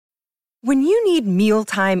When you need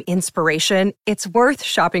mealtime inspiration, it's worth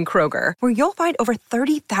shopping Kroger, where you'll find over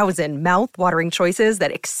 30,000 mouth-watering choices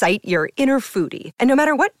that excite your inner foodie. And no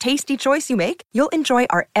matter what tasty choice you make, you'll enjoy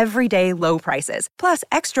our everyday low prices, plus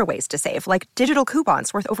extra ways to save, like digital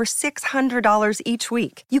coupons worth over $600 each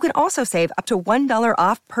week. You can also save up to $1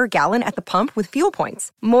 off per gallon at the pump with fuel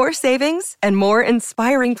points. More savings and more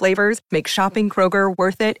inspiring flavors make shopping Kroger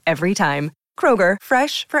worth it every time. Kroger,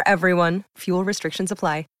 fresh for everyone. Fuel restrictions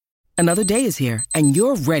apply. Another day is here, and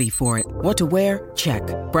you're ready for it. What to wear? Check.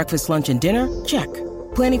 Breakfast, lunch, and dinner? Check.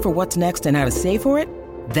 Planning for what's next and how to save for it?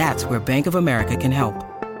 That's where Bank of America can help.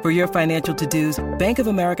 For your financial to-dos, Bank of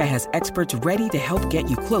America has experts ready to help get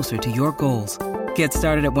you closer to your goals. Get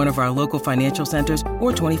started at one of our local financial centers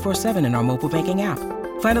or 24/7 in our mobile banking app.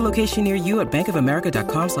 Find a location near you at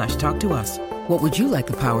bankofamerica.com/talktous. What would you like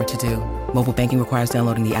the power to do? Mobile banking requires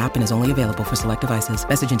downloading the app and is only available for select devices.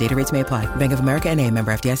 Message and data rates may apply. Bank of America N.A.,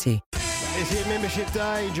 member FDIC. SEN Membership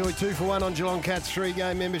Day. Enjoy 2 for 1 on Geelong Cats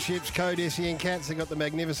 3-game memberships. Code SEN Cats. They've got the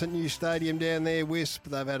magnificent new stadium down there, Wisp.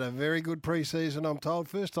 They've had a very good pre-season, I'm told.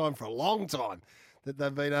 First time for a long time that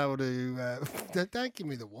they've been able to... don't give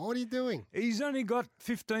me the what are you doing? He's only got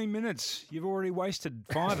 15 minutes. You've already wasted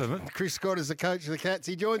 5 of it. Chris Scott is the coach of the Cats.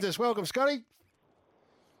 He joins us. Welcome, Scotty.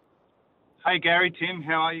 Hey, Gary, Tim,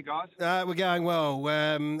 how are you guys? We're going well.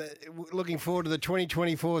 Looking forward to the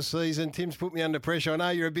 2024 season. Tim's put me under pressure. I know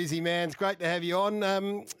you're a busy man. It's great to have you on.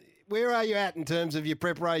 Where are you at in terms of your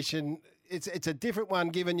preparation? It's a different one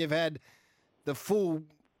given you've had the full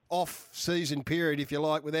off-season period, if you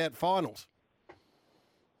like, without finals.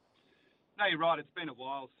 No, you're right. It's been a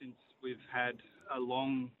while since we've had a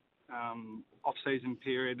long off-season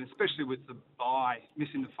period, especially with the bye.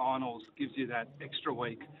 Missing the finals gives you that extra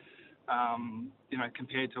week.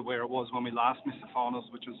 Compared to where it was when we last missed the finals,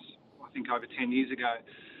 which was, I think, over 10 years ago.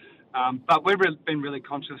 But we've been really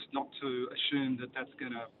conscious not to assume that that's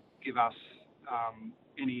going to give us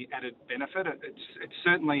any added benefit. It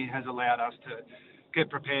certainly has allowed us to get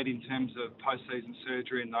prepared in terms of post-season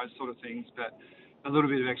surgery and those sort of things, but a little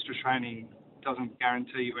bit of extra training doesn't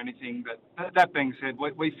guarantee you anything. But that being said,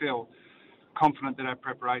 we feel confident that our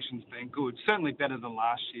preparation's been good, certainly better than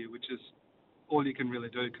last year, which is all you can really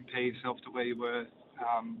do, compare yourself to where you were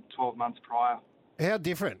 12 months prior. How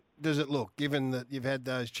different does it look, given that you've had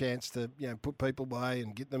those chance to put people away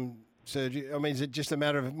and get them surgery? I mean, is it just a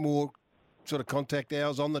matter of more sort of contact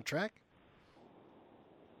hours on the track?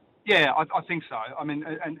 Yeah, I think so. I mean,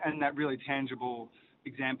 and that really tangible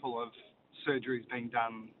example of surgeries being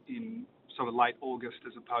done in sort of late August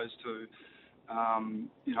as opposed to,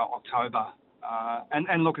 October.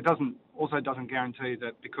 And look, it doesn't guarantee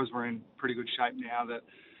that because we're in pretty good shape now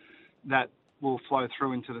that will flow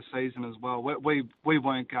through into the season as well. We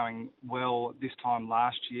weren't going well this time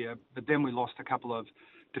last year, but then we lost a couple of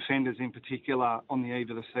defenders in particular on the eve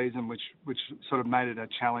of the season, which sort of made it a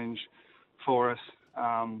challenge for us.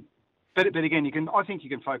 But again, I think you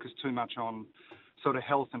can focus too much on sort of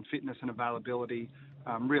health and fitness and availability.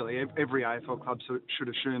 Really, every AFL club should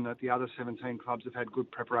assume that the other 17 clubs have had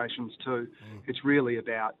good preparations too. It's really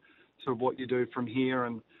about sort of what you do from here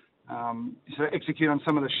and sort of execute on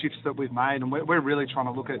some of the shifts that we've made. And we're really trying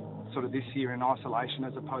to look at sort of this year in isolation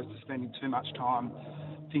as opposed to spending too much time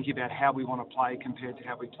thinking about how we want to play compared to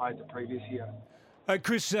how we played the previous year.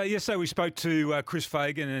 Chris, yesterday we spoke to Chris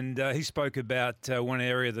Fagan and he spoke about one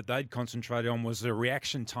area that they'd concentrated on was the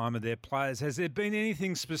reaction time of their players. Has there been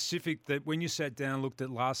anything specific that when you sat down and looked at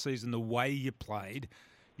last season, the way you played,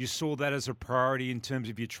 you saw that as a priority in terms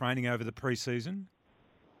of your training over the pre-season?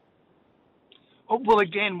 Oh, well,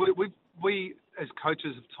 again, we as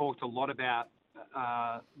coaches have talked a lot about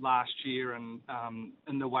last year and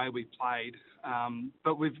the way we played.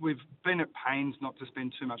 But we've been at pains not to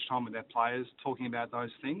spend too much time with our players talking about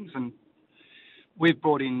those things. And we've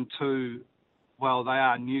brought in two, well, they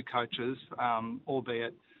are new coaches,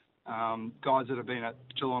 albeit guys that have been at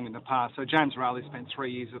Geelong in the past. So James Rowley spent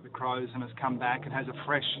 3 years at the Crows and has come back and has a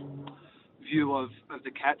fresh view of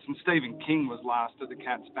the Cats. And Stephen King was last at the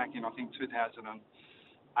Cats back in, I think,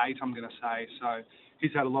 2008, I'm going to say. So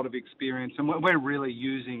he's had a lot of experience. And we're really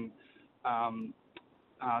using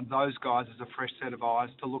those guys as a fresh set of eyes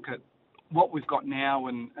to look at what we've got now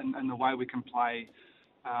and the way we can play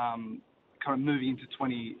kind of moving into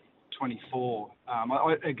 2024.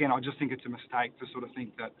 I just think it's a mistake to sort of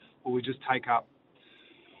think that, well, we just take up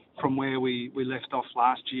from where we left off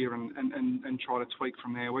last year and try to tweak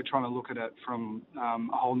from there. We're trying to look at it from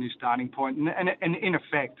a whole new starting point. And in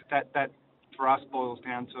effect, that for us boils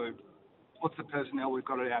down to what's the personnel we've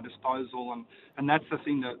got at our disposal, and that's the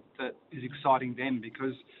thing that is exciting them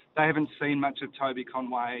because they haven't seen much of Toby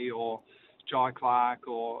Conway or Jai Clark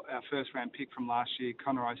or our first-round pick from last year,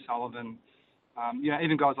 Connor O'Sullivan.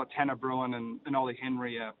 Even guys like Tanner Bruin and Ollie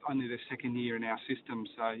Henry are only their second year in our system.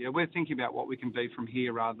 So, we're thinking about what we can be from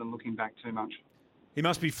here rather than looking back too much. He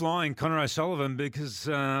must be flying, Connor O'Sullivan, because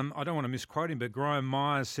I don't want to misquote him, but Graham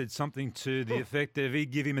Myers said something to the effect of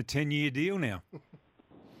he'd give him a 10-year deal now.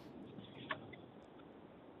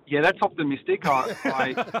 Yeah, that's optimistic.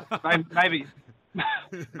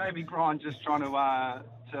 Maybe Brian's just trying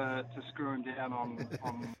to screw him down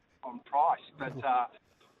on price. But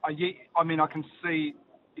I can see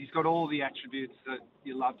he's got all the attributes that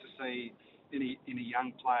you love to see in a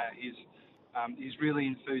young player. He's really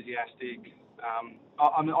enthusiastic.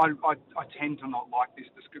 I tend to not like this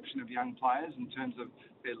description of young players in terms of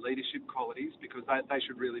their leadership qualities, because they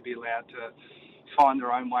should really be allowed to find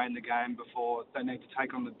their own way in the game before they need to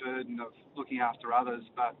take on the burden of looking after others.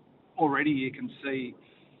 But already you can see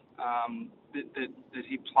that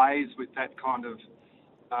he plays with that kind of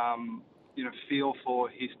feel for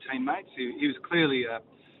his teammates. He was clearly an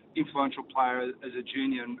influential player as a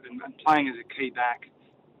junior, and playing as a key back,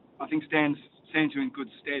 I think stands you in good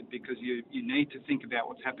stead, because you need to think about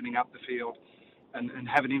what's happening up the field and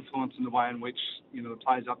have an influence in the way in which the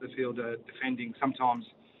players up the field are defending. Sometimes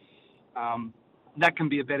that can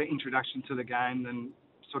be a better introduction to the game than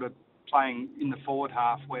sort of playing in the forward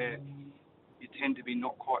half, where you tend to be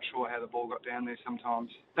not quite sure how the ball got down there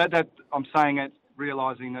sometimes. That I'm saying it,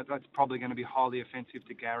 realising that that's probably going to be highly offensive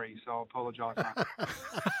to Garry, so I apologise, mate.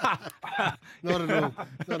 Not at all.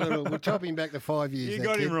 Not at all. We'll chop him back to 5 years. You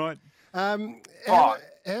got him right.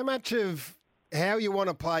 How much of how you want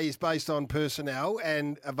to play is based on personnel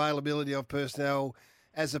and availability of personnel,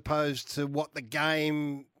 as opposed to what the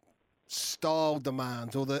game style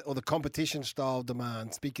demands or the competition style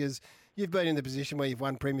demands? Because you've been in the position where you've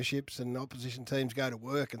won premierships and opposition teams go to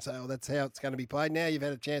work and say, oh, that's how it's going to be played. Now you've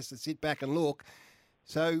had a chance to sit back and look.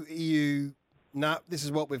 So this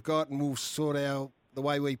is what we've got, and we'll sort out the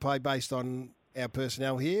way we play based on our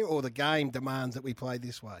personnel here, or the game demands that we play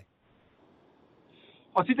this way?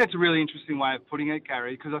 I think that's a really interesting way of putting it,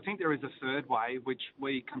 Garry, because I think there is a third way which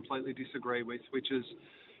we completely disagree with, which is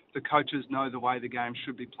the coaches know the way the game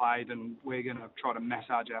should be played, and we're going to try to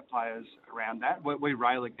massage our players around that. We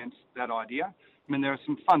rail against that idea. I mean, there are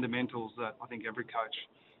some fundamentals that I think every coach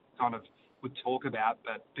kind of would talk about,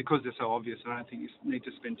 but because they're so obvious, I don't think you need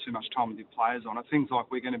to spend too much time with your players on it. Things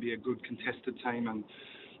like we're going to be a good contested team and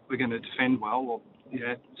we're going to defend well. Well,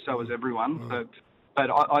 yeah, so is everyone. But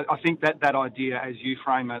I think that idea, as you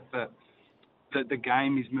frame it, that the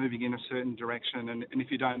game is moving in a certain direction, and if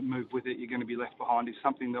you don't move with it, you're going to be left behind, is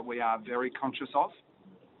something that we are very conscious of.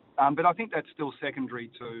 But I think that's still secondary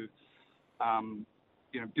to,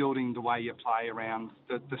 building the way you play around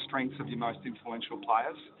the strengths of your most influential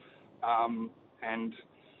players. And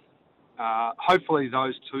hopefully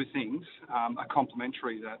those two things are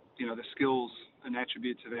complementary, that, the skills and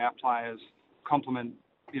attributes of our players complement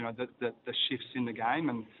the shifts in the game.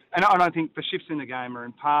 And I think the shifts in the game are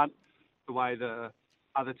in part the way the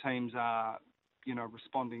other teams are,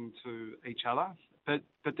 responding to each other, but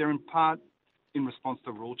they're in part in response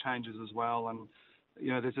to rule changes as well. And,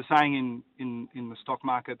 there's a saying in the stock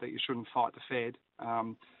market that you shouldn't fight the Fed.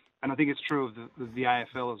 And I think it's true of the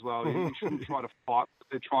AFL as well. You shouldn't try to fight what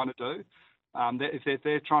they're trying to do. If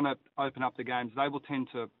they're trying to open up the games, they will tend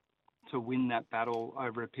to win that battle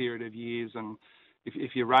over a period of years. And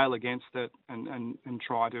if you rail against it and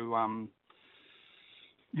try to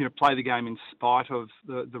play the game in spite of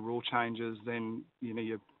the rule changes, then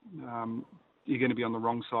you're going to be on the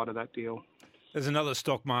wrong side of that deal. There's another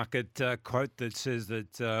stock market quote that says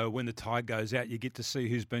that when the tide goes out, you get to see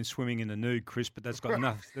who's been swimming in the nude, Chris. But that's got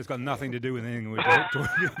nothing to do with anything we're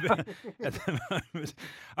talking about at the moment.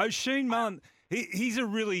 Sheen Mullen, he's a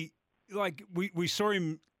really, we saw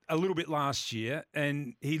him a little bit last year,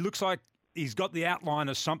 and he looks like he's got the outline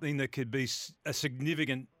of something that could be a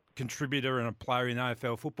significant contributor and a player in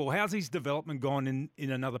AFL football. How's his development gone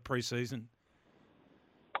in another pre-season?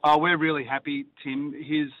 Oh, we're really happy, Tim.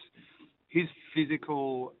 His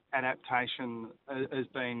physical adaptation has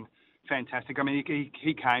been fantastic. I mean,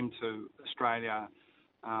 he came to Australia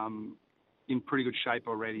in pretty good shape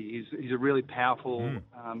already. He's a really powerful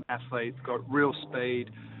athlete, got real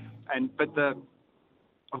speed, but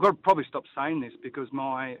I've got to probably stop saying this, because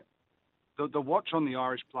the watch on the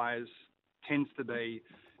Irish players tends to be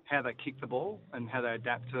how they kick the ball and how they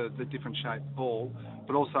adapt to the different shaped ball,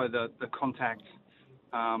 but also the contact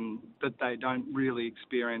that they don't really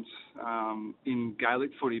experience in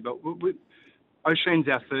Gaelic footy. But O'Sheen's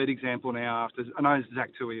our third example now. I know Zach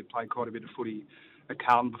Tui had played quite a bit of footy at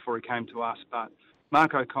Carlton before he came to us, but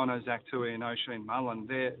Mark O'Connor, Zach Tui and Oisin Mullen,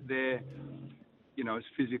 they're as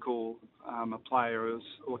physical a player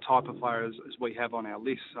or type of player as we have on our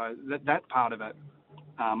list. So that part of it,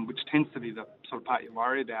 which tends to be the sort of part you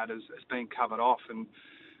worry about, is being covered off. And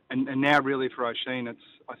now really for Oisin, it's,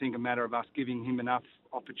 I think, a matter of us giving him enough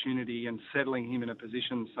opportunity and settling him in a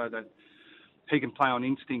position so that he can play on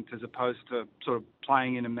instinct as opposed to sort of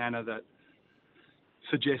playing in a manner that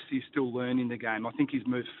suggests he's still learning the game. I think he's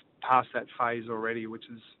moved past that phase already, which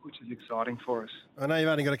is exciting for us. I know you've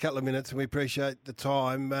only got a couple of minutes and we appreciate the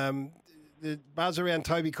time. The buzz around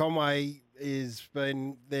Toby Conway has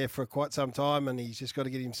been there for quite some time and he's just got to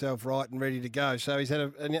get himself right and ready to go. So he's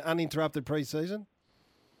had an uninterrupted pre-season?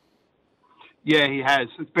 Yeah, he has.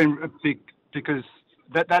 It's been a big, because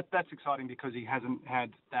that's exciting because he hasn't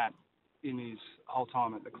had that in his whole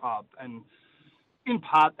time at the club. And in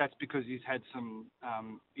part, that's because he's had some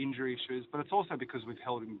injury issues, but it's also because we've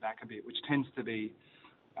held him back a bit, which tends to be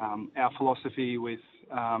our philosophy with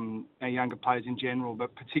our younger players in general,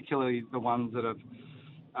 but particularly the ones that have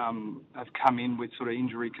come in with sort of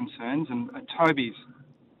injury concerns. And Toby's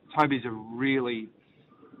a really,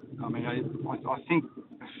 I think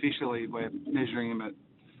officially we're measuring him at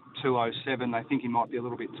 207. They think he might be a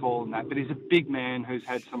little bit taller than that, but he's a big man who's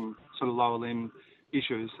had some sort of lower limb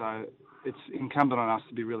issues. So it's incumbent on us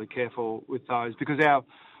to be really careful with those because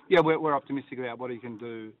we're optimistic about what he can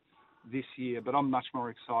do this year, but I'm much more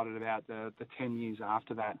excited about the 10 years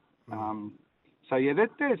after that.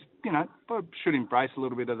 There's should embrace a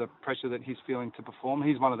little bit of the pressure that he's feeling to perform.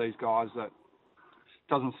 He's one of these guys that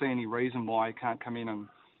doesn't see any reason why he can't come in and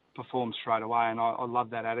perform straight away, and I love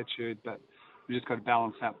that attitude, but we just got to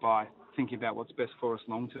balance that by thinking about what's best for us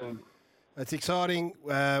long term. It's exciting.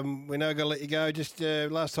 We're now going to let you go. Just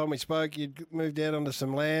last time we spoke, you'd moved out onto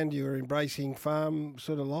some land. You were embracing farm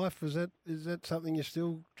sort of life. Is that something you're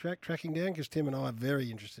still tracking down? Because Tim and I are very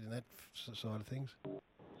interested in that side of things.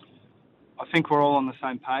 I think we're all on the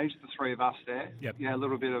same page, the three of us there. Yep. Yeah, a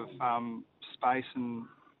little bit of space and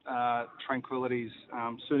tranquility's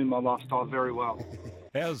suiting my lifestyle very well.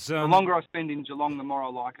 The longer I spend in Geelong, the more I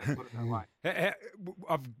like it, put it that way.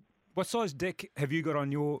 What size deck have you got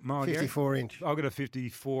on your mower, Garry? 54 inch. I've got a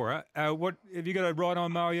 54. What have you got a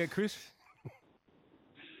ride-on mower yet, Chris?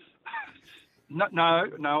 No,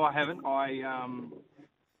 I haven't. I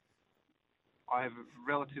have a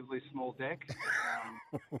relatively small deck.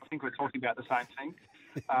 I think we're talking about the same thing.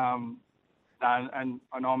 And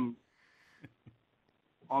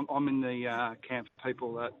I'm in the camp of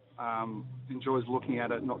people that enjoys looking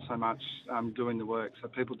at it, not so much doing the work. So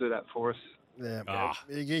people do that for us. Yeah,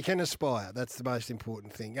 You can aspire. That's the most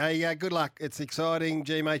important thing. Hey, good luck. It's exciting.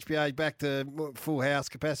 GMHBA back to full house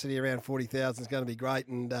capacity around 40,000 is going to be great,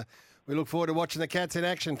 and we look forward to watching the Cats in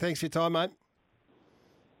action. Thanks for your time, mate.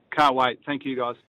 Can't wait. Thank you, guys.